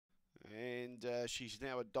and she's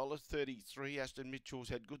now $1.33. Aston Mitchell's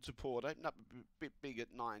had good support. Opened up a bit big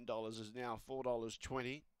at $9, is now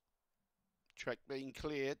 $4.20. Track being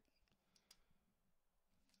cleared.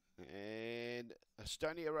 And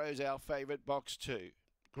Estonia Rose, our favourite, box 2.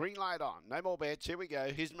 Green light on. No more bets. Here we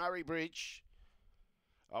go. Here's Murray-Bridge.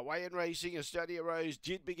 Away and racing. Estonia Rose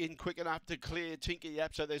did begin quick enough to clear Tinker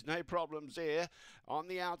Yap, so there's no problems there. On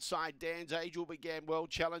the outside, Dan's Angel began well,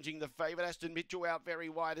 challenging the favourite. Aston Mitchell out very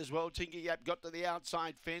wide as well. Tinker Yap got to the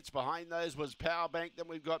outside fence. Behind those was Power Bank. Then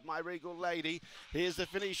we've got My Regal Lady. Here's the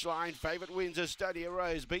finish line. Favourite wins Estonia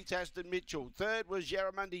Rose. Beats Aston Mitchell. Third was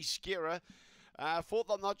Yarramundi Skira. Fourth,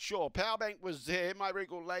 I'm not sure. Power Bank was there. My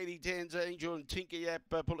Regal Lady, Dan's Angel and Tinker Yap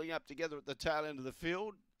pulling up together at the tail end of the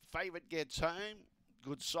field. Favourite gets home.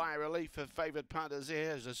 Good sigh of relief for favourite punters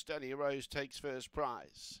there as Estonia Rose takes first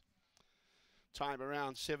prize. Time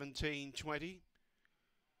around 17:20.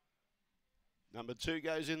 Number 2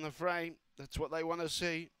 goes in the frame. That's what they want to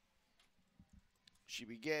see. She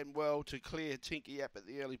began well to clear Tinker Yap at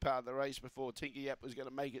the early part of the race before Tinker Yap was going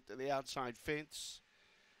to make it to the outside fence.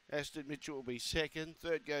 Aston Mitchell will be second.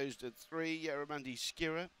 Third goes to 3, Yarramundi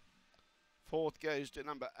Skira. Fourth goes to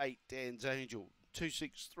number 8, Dan's Angel.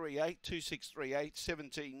 2638, 2638,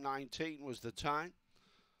 17:19 was the time.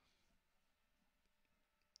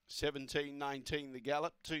 17:19 the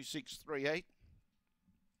gallop, 2638.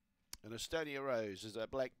 And Estonia Rose is a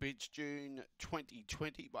Black Bitch, June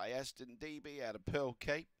 2020 by Aston DB out of Pearl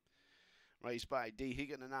Cape. Raced by D.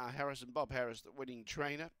 Higgin and R. Harris and Bob Harris, the winning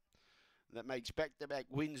trainer. That makes back-to-back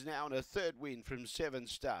wins now and a third win from 7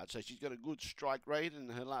 starts. So she's got a good strike rate,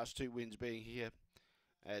 and her last 2 wins being here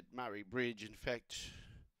at Murray-Bridge. In fact,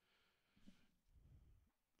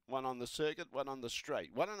 one on the circuit, one on the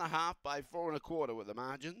straight. 1.5 by 4 1/4 were the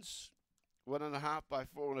margins. 1.5 by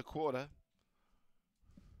 4 1/4.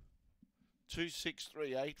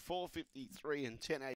 2638, 453 and 10.